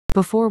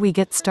Before we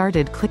get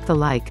started, click the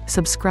like,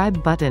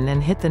 subscribe button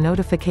and hit the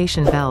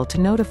notification bell to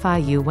notify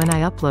you when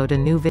I upload a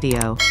new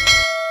video.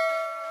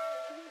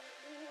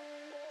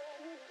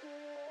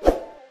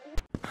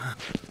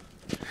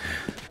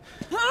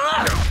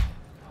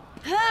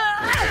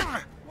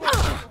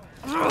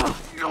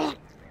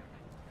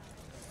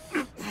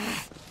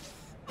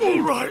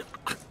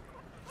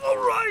 All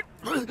right,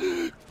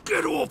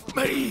 get off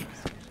me.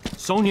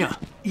 Sonia,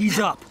 ease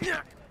up.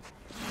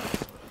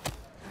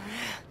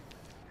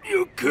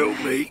 You kill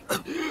me.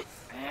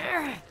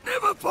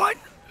 Never find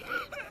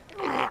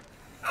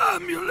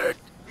amulet.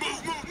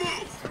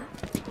 Move.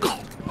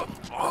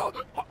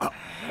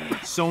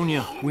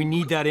 Sonia, we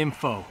need that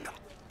info.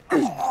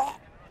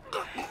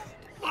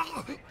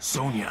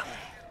 Sonia,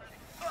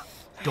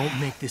 don't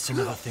make this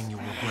another thing you'll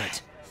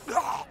regret.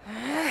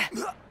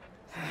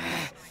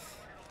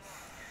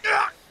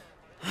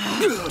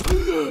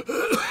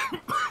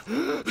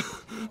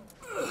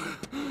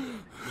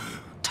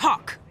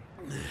 Talk!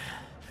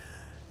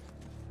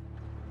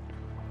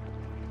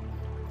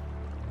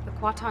 The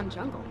Kwatan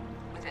jungle.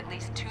 With at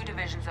least 2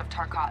 divisions of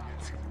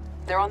Tarkatans.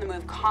 They're on the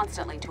move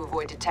constantly to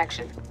avoid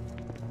detection.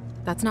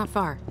 That's not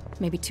far.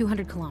 Maybe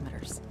 200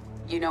 kilometers.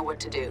 You know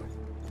what to do.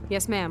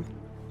 Yes, ma'am.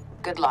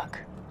 Good luck.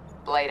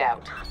 Blade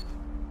out.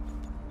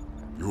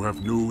 You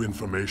have new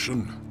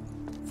information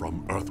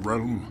from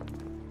Earthrealm?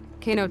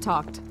 Kano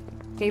talked.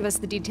 Gave us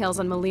the details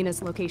on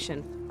Melina's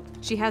location.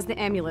 She has the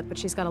amulet, but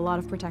she's got a lot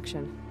of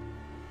protection.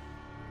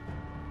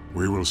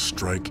 We will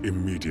strike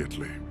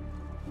immediately.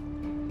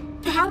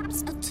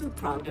 Perhaps a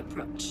two-pronged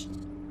approach.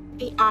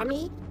 The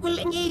army will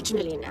engage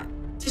Melina,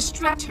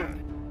 distract her,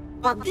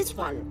 while this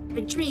one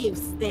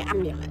retrieves the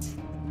amulet.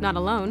 Not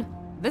alone.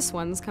 This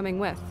one's coming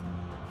with.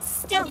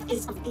 Stealth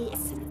is of the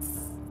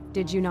essence.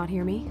 Did you not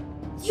hear me?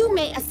 You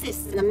may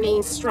assist in the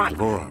main strike.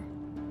 VORAH,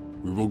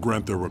 we will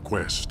grant their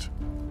request,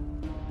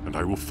 and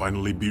I will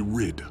finally be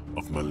rid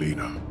of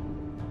Melina.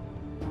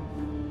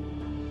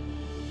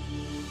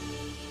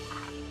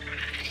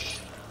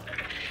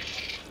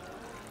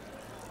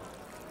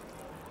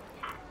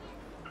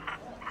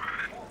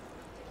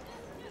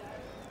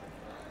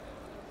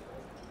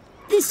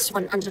 This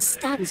one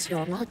understands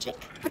your logic,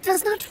 but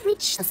does not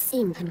reach the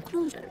same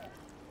conclusion.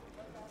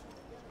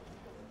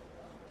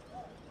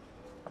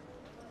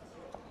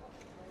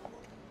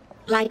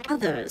 Like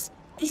others,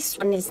 this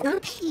one is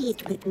not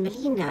pleased with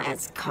Melina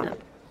as Colonel,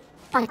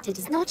 but it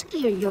is not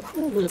clear your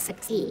crew will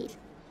succeed.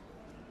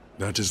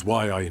 That is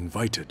why I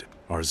invited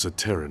our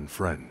Zaterran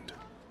friend.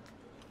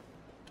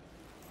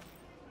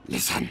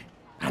 Listen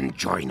and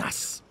join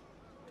us.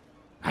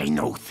 I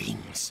know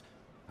things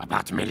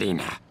about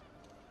Melina.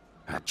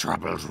 Her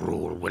troubled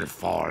rule will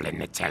fall in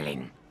the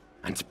telling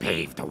and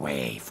pave the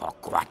way for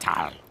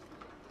Kwatal.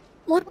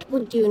 What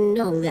would you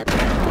know that...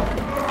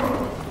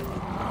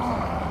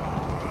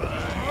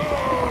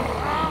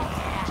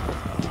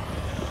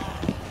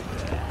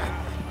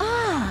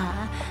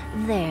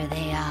 There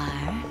they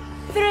are.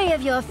 3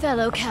 of your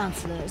fellow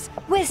counselors,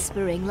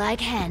 whispering like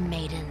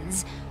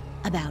handmaidens.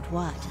 About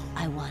what,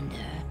 I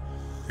wonder?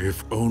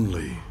 If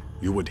only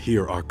you would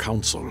hear our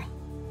counsel.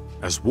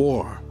 As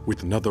war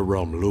with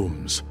Netherrealm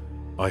looms,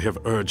 I have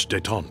urged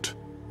détente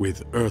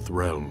with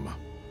Earthrealm.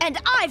 And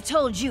I've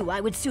told you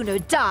I would sooner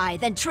die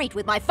than treat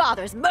with my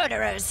father's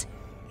murderers!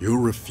 You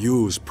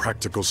refuse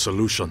practical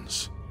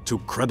solutions to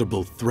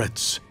credible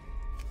threats.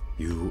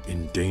 You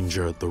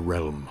endanger the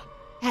realm.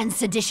 And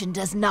sedition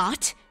does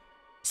not?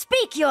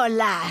 Speak your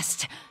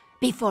last,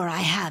 before I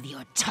have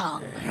your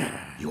tongue.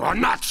 You are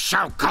not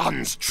Shao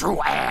Kahn's true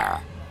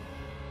heir.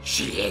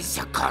 She is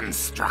a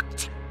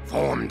construct,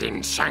 formed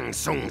in Shang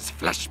Tsung's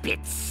flesh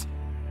pits.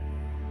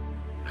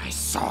 I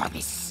saw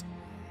this.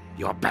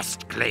 Your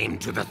best claim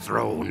to the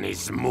throne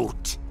is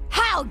moot.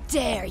 How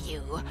dare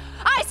you!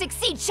 I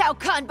succeed Shao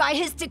Kahn by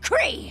his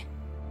decree!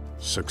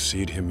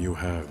 Succeed him you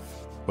have,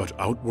 but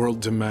Outworld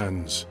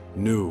demands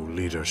new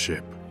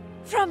leadership.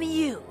 From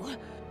you,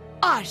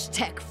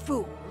 ARTCHTV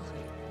fool!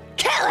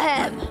 Kill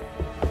him!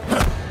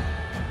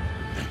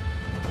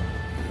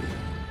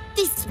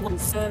 This one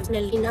serves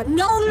Melina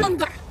no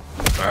longer!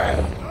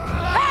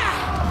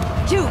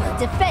 You will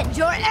defend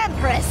your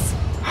Empress!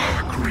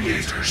 Our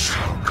creator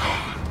Shao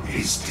Kahn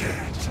is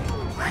dead.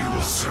 We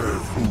will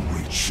serve whom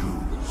we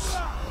choose.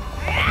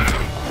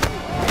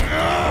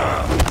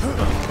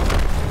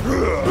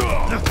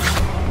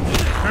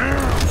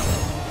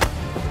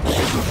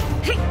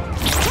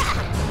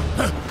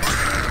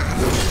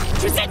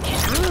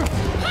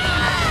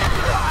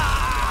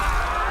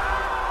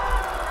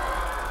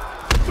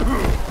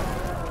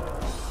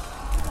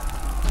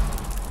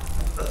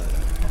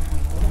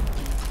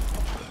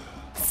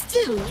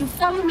 Still, you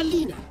follow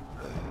Melina.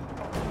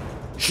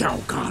 Shao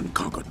Kahn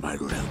conquered my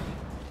realm.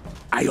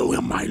 I owe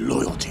him my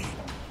loyalty.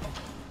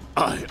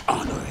 I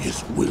honor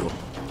his will.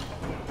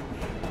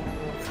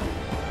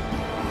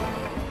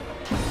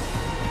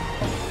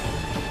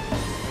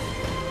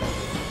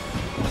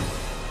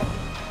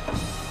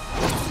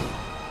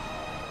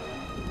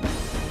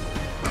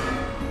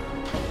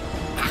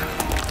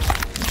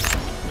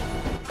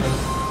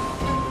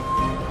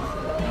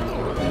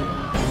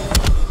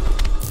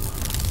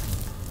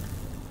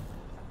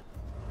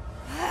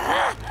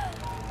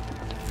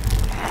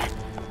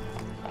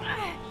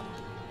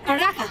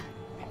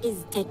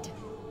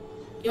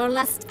 Your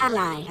last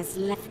ally has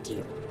left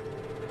you.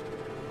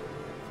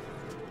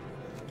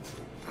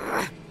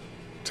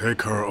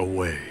 Take her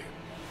away.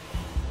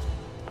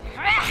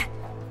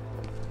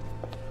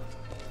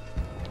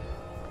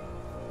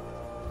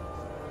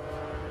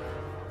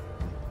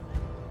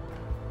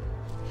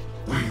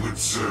 We would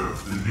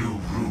serve the new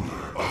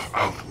ruler of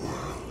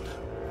Outworld.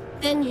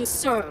 Then you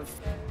serve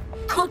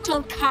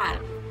Kotal Khan.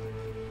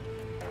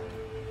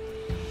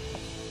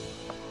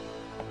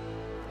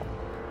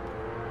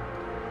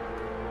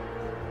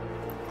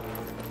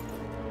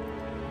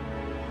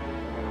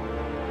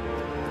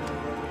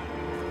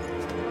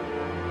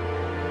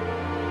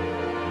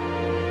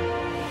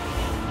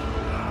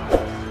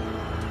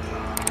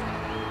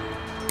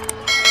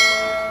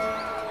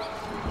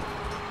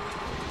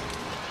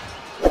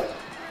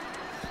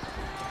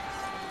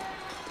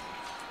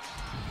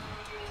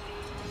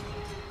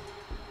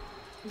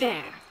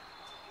 There.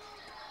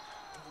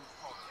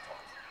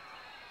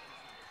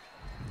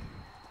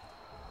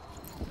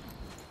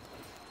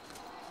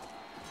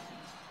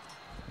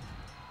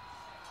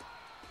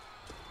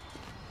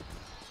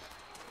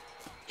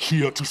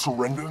 Here to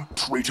surrender,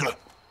 traitor?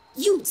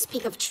 You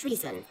speak of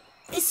treason.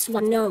 This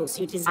one knows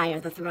you desire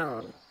the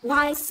throne.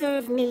 Why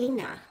serve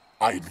Melina?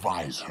 I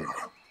advise her.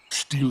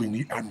 Stealing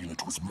the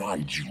amulet was my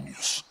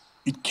genius.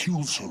 It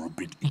kills her a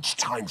bit each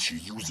time she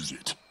uses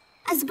it.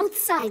 As both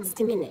sides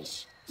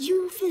diminish,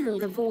 you fill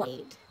the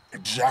void.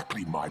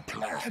 Exactly my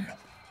plan.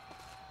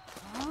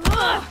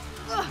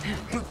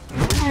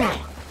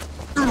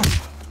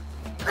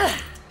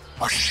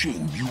 A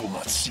shame you will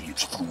not see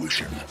its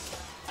fruition.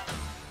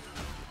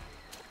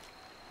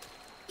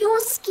 Your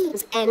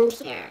schemes end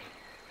here.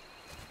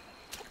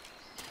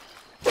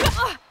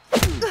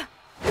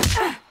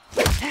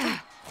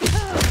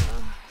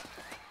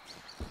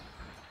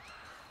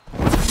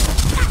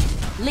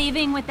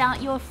 Leaving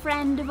without your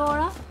friend,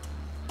 VORAH?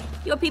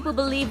 Your people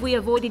believe we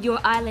avoided your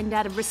island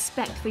out of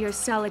respect for your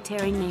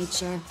solitary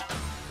nature.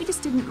 We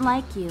just didn't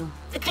like you.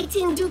 The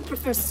Kaitin do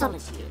prefer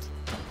solitude,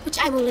 which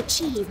I will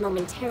achieve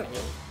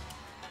momentarily.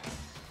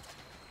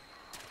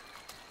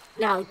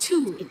 Now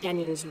 2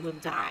 Idanians will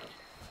die.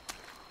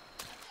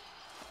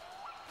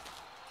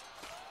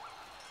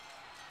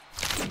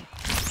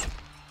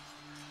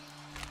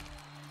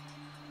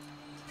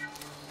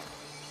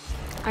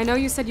 I know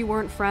you said you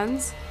weren't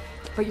friends,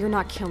 but you're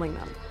not killing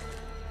them.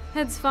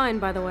 Head's fine,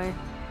 by the way.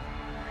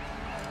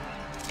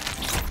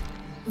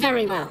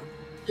 Very well.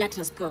 Let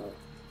us go.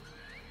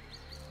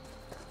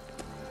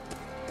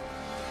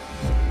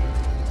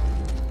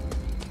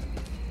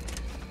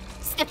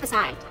 Step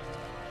aside.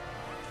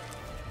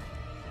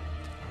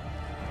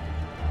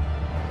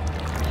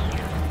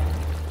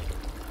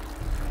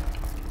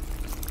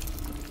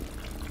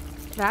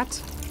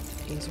 That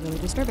is really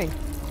disturbing.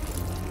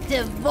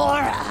 The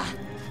VORAH!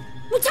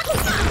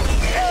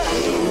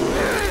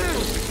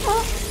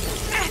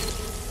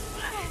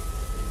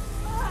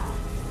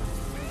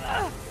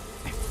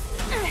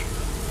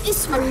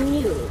 This one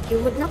knew you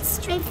would not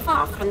stray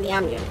far from the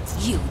amulet.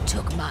 You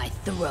took my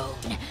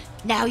throne.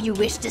 Now you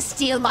wish to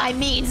steal my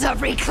means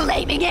of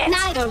reclaiming it?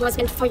 Neither was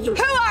meant for you.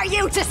 Who are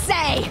you to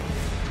say?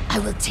 I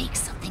will take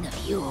something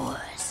of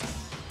yours.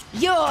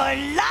 Your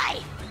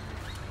life!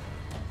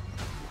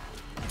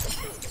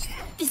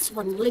 This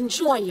one will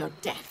enjoy your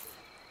death.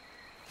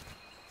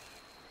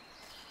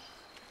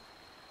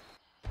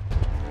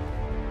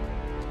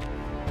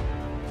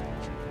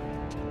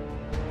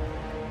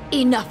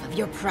 Enough of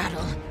your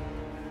prattle.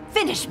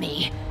 Finish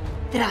me,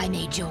 that I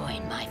may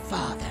join my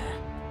father.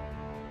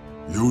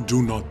 You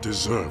do not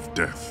deserve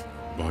death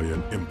by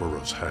an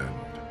emperor's hand.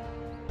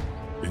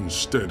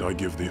 Instead, I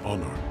give the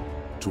honor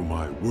to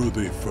my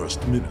worthy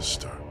first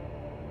minister.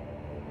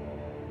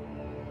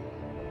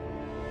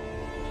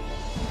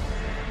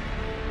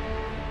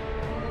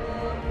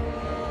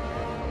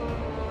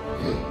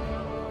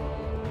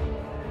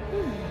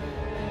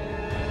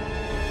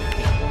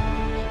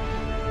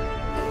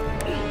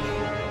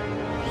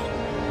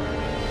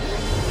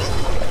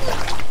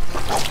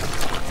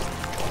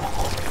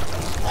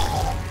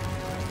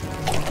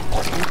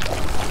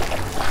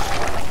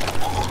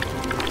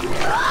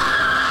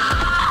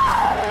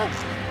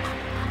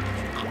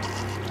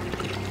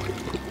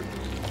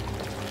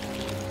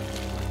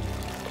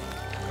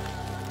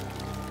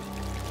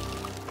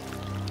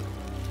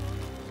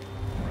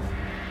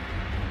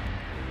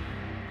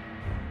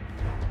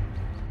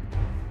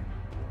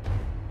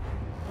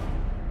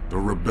 The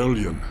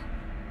rebellion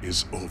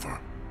is over.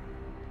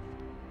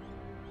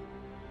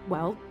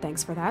 Well,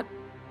 thanks for that.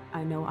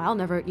 I know I'll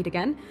never eat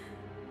again.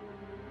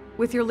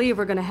 With your leave,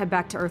 we're gonna head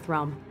back to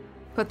Earthrealm.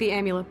 Put the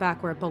amulet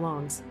back where it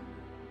belongs.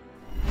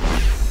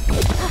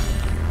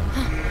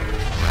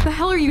 The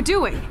hell are you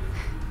doing?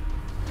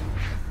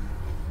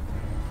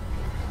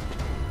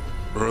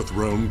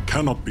 Earthrealm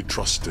cannot be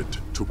trusted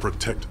to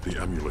protect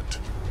the amulet.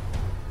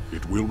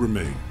 It will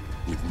remain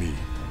with me.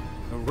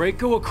 The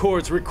Reiko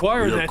Accords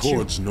require The that you...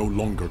 Accords no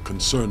longer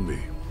concern me,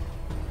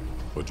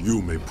 but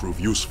you may prove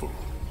useful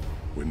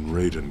when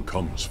Raiden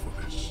comes for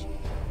this.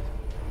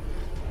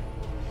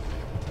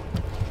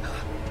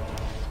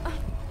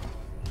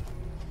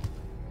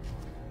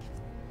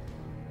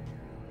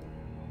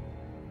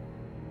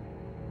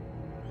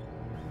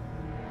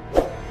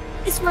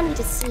 one to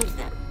deceive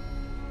them.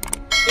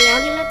 The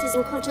amulet is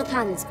in Kotal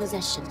Khan's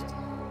possession.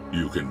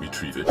 You can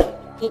retrieve it.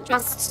 He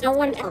trusts no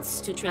one else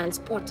to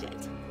transport it.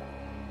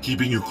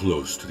 Keeping you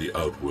close to the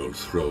Outworld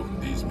throne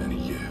these many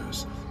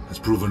years has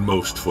proven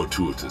most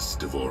fortuitous,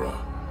 VORAH.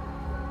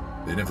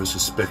 They never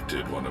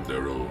suspected one of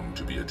their own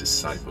to be a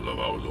disciple of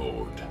our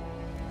Lord.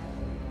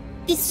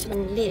 This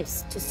one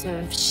lives to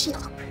serve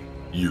Shinnok.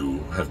 You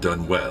have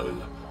done well.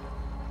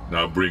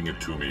 Now bring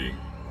it to me.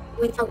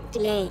 Without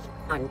delay,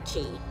 Quan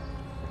Chi.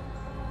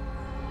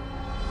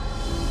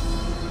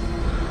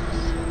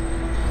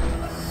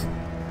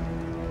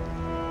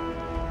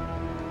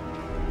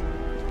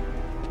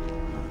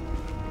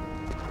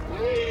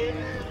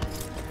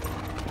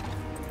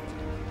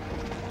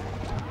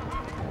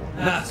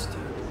 Master.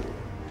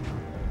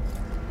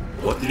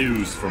 What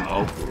news from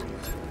Outworld?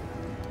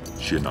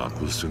 Shinnok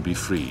will soon be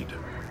freed.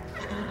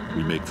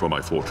 We make for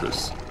my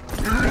fortress.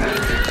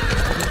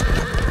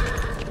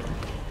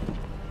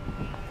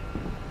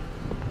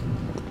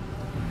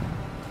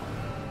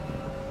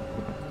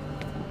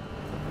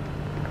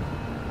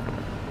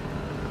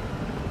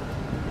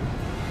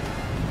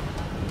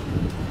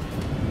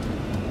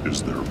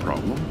 Is there a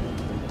problem?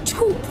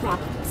 Two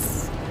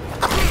problems.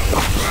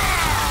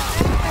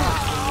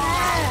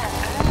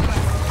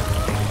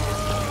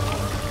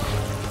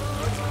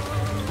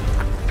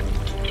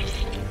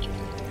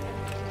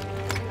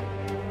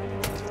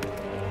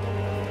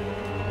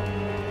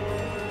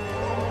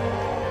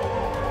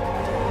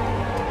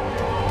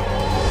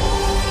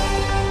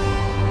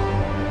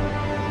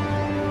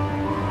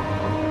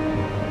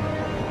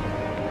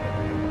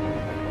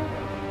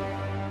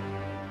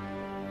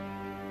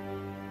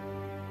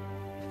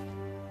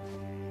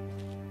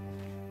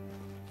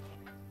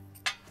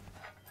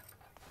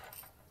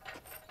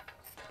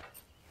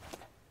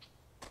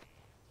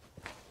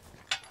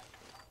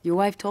 Your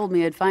wife told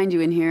me I'd find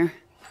you in here.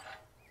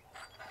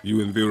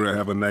 You and VORAH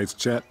have a nice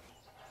chat?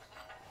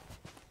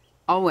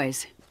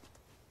 Always.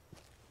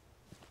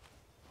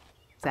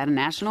 Is that a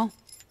national?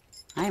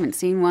 I haven't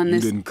seen one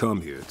this... You didn't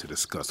come here to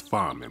discuss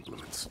farm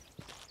implements.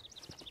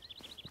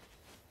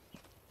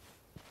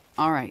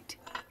 All right.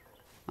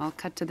 I'll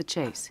cut to the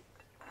chase.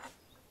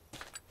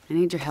 I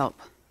need your help.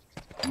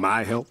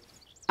 My help?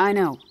 I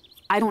know.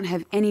 I don't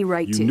have any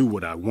right to... You knew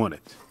what I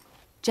wanted.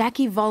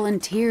 Jackie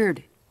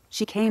volunteered.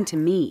 She came to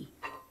me.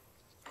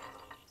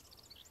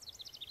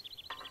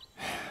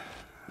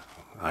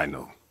 I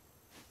know.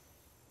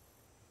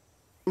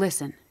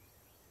 Listen,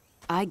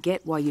 I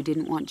get why you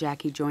didn't want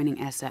Jackie joining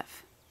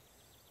SF.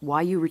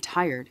 Why you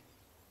retired.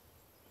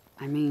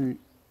 I mean,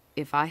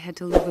 if I had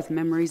to live with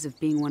memories of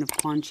being one of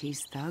Quan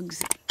Chi's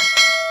thugs,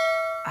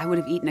 I would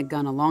have eaten a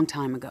gun a long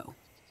time ago.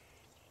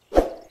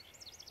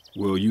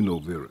 Well, you know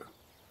VORAH.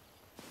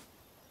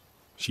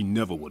 She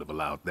never would have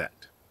allowed that.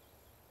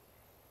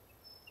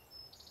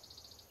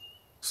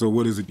 So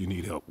what is it you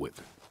need help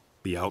with?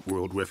 The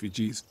Outworld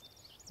refugees?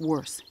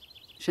 Worse.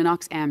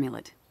 Shinnok's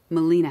amulet.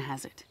 Melina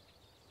has it.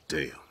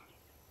 Damn.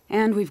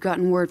 And we've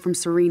gotten word from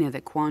Serena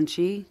that Quan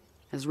Chi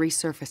has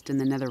resurfaced in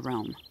the Nether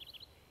Realm.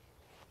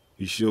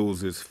 He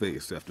shows his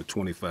face after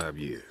 25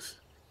 years,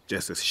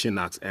 just as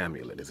Shinnok's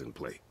amulet is in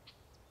play.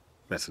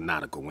 That's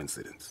not a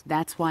coincidence.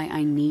 That's why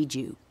I need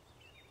you.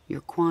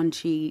 Your Quan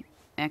Chi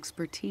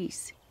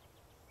expertise.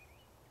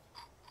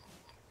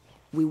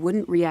 We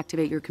wouldn't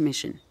reactivate your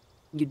commission.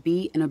 You'd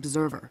be an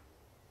observer.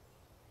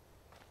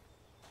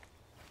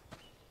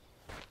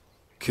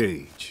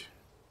 Cage.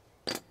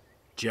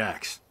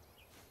 Jax.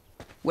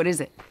 What is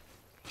it?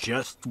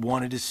 Just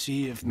wanted to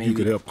see if maybe... You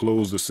could help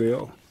close the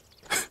cell?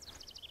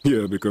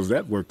 Yeah, because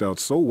that worked out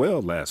so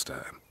well last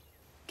time.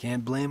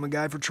 Can't blame a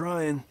guy for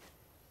trying.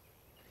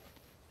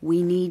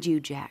 We need you,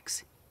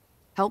 Jax.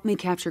 Help me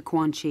capture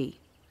Quan Chi.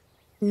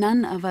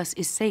 None of us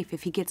is safe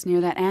if he gets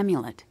near that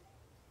amulet.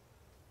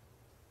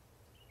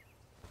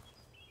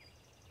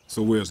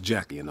 So where's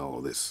Jackie in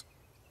all this?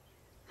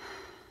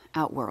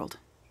 Outworld.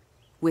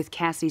 With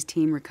Cassie's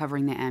team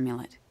recovering the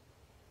amulet.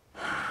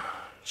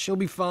 She'll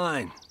be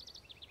fine.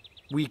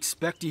 We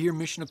expect to hear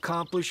mission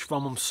accomplished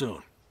from them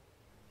soon.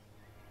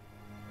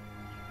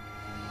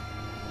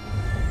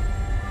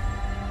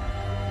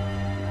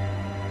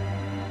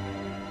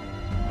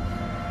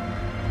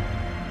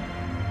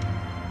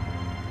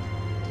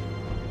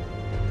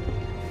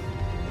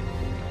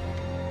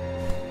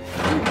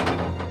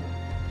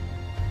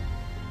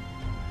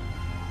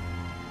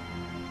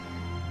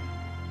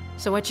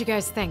 So what you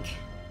guys think?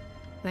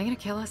 They gonna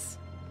kill us?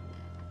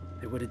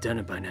 They would have done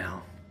it by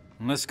now.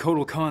 Unless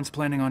Kotal Khan's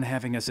planning on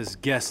having us as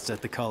guests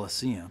at the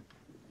Coliseum.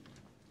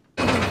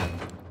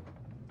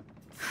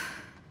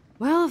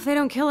 Well, if they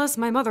don't kill us,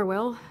 my mother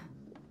will.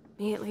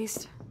 Me, at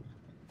least.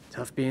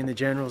 Tough being the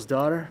General's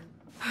daughter?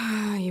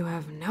 You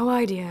have no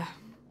idea.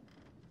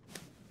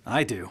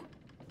 I do.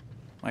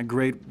 My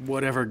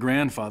great-whatever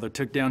grandfather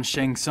took down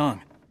Shang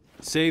Tsung.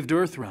 Saved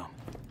Earthrealm.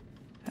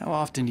 How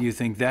often do you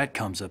think that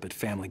comes up at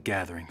family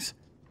gatherings?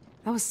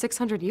 That was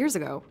 600 years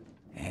ago.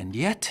 And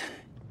yet,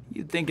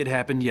 you'd think it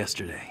happened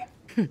yesterday.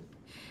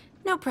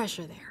 No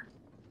pressure there.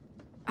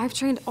 I've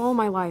trained all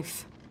my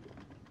life.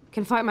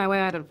 Can fight my way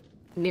out of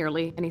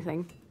nearly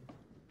anything.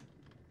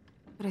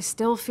 But I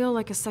still feel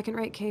like a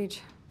second-rate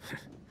cage.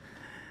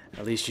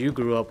 At least you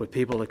grew up with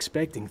people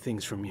expecting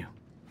things from you.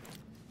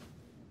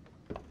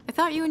 I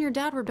thought you and your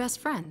dad were best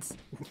friends.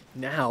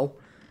 Now,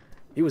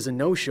 he was a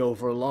no-show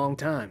for a long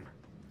time.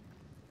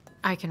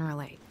 I can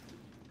relate.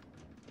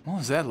 What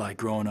was that like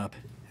growing up?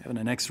 Having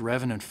an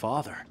ex-revenant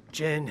father?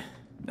 Jen.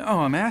 No,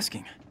 I'm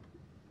asking.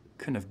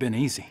 Couldn't have been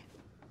easy.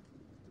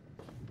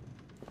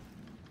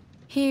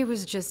 He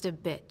was just a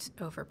bit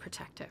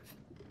overprotective.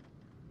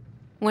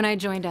 When I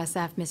joined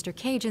SF, Mr.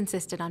 Cage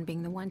insisted on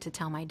being the one to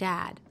tell my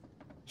dad.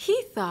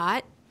 He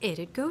thought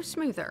it'd go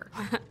smoother.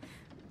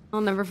 I'll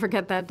never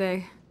forget that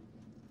day.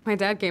 My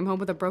dad came home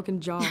with a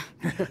broken jaw.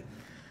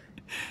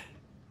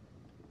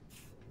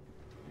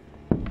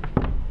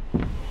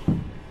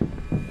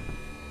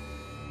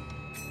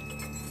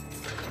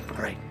 All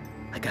right,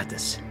 I got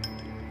this.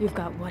 You've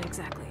got what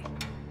exactly?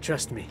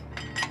 Trust me.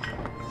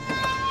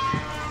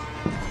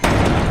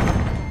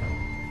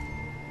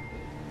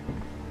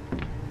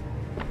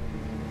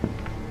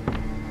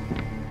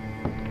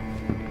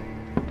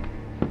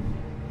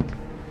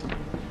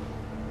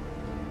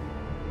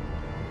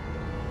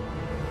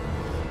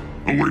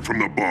 Away from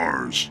the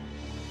bars.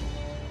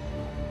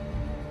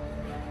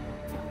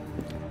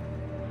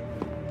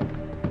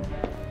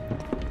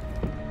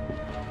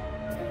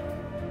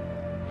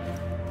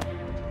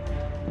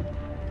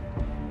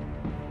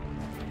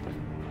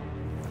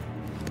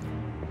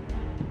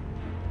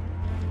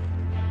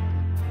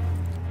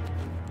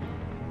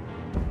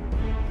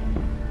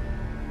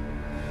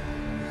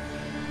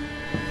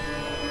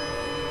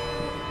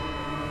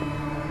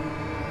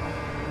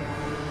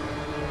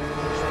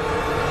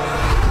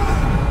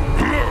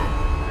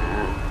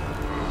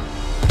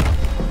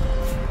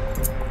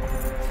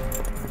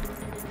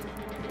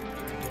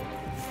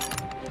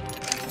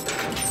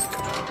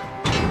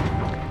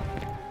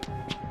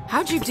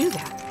 How'd you do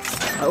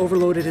that? I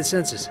overloaded his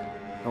senses.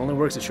 It only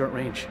works at short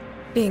range.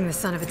 Being the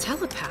son of a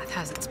telepath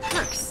has its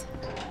perks.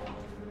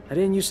 I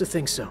didn't used to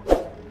think so.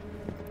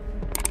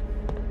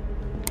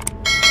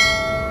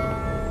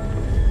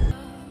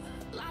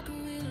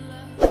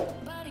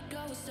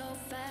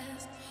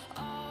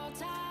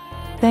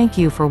 Thank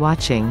you for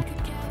watching.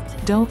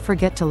 Don't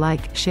forget to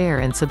like, share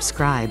and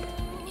subscribe.